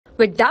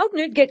With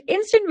Doubtnut, get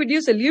instant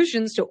video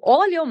solutions to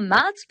all your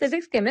maths,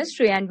 physics,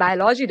 chemistry, and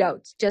biology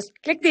doubts. Just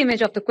click the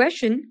image of the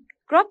question,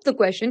 crop the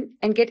question,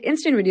 and get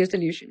instant video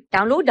solution.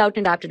 Download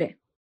Doubtnut app today.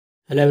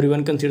 Hello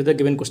everyone, consider the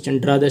given question.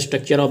 Draw the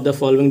structure of the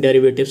following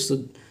derivatives.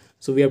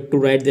 So we have to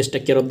write the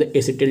structure of the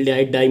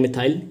acetaldehyde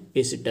dimethyl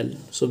acetal.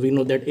 So we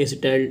know that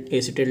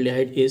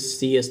acetaldehyde is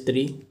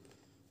CS3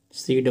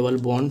 C double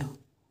bond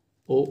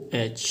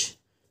OH.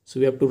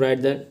 So we have to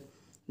write the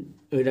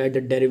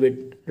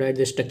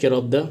structure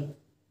of the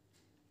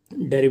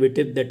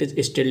derivative, that is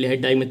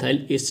acetaldehyde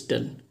dimethyl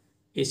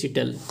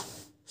acetal.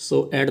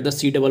 So at the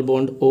C double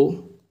bond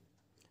O,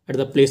 at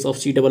the place of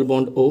C double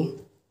bond O,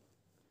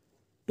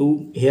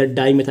 2 here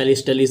dimethyl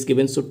acetal is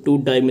given, so 2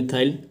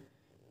 dimethyl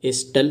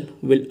acetal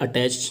will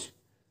attach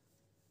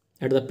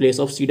at the place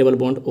of C double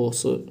bond O.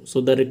 So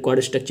the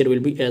required structure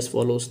will be as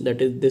follows,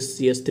 that is this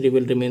CS3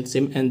 will remain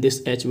same and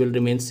this H will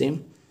remain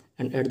same,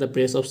 and at the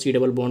place of C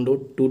double bond O,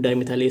 2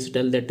 dimethyl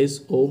acetal, that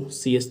is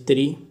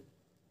OCS3.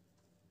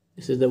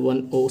 This is the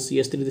one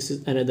OCS3, this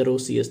is another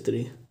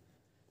OCS3.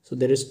 So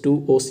there is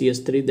 2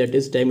 OCS3, that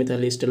is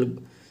dimethyl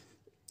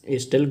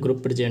acetal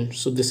group present.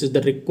 So this is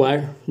the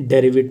required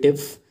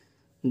derivative,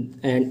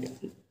 and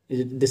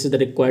this is the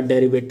required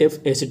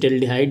derivative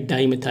acetaldehyde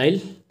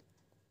dimethyl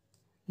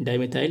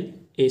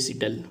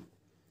acetal.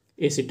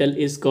 Acetal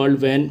is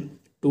called when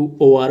 2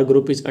 OR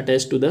group is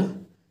attached to the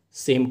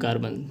same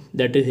carbon.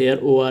 That is here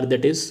OR,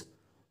 that is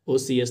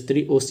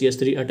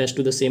OCS3 attached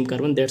to the same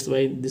carbon. That's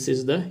why this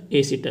is the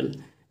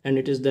acetal, and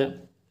it is the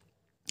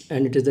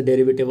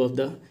derivative of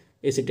the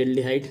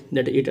acetaldehyde,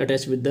 that it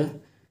attached with the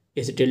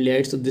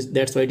acetaldehyde. So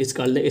that's why it is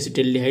called the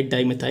acetaldehyde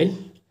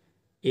dimethyl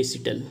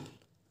acetal.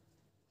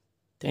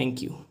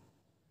 Thank you.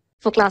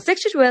 For class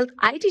 6 to 12,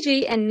 IIT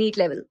JEE and NEET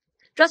level.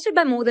 Trusted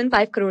by more than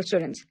 5 crore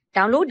students.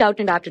 Download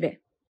Doubtnut app today.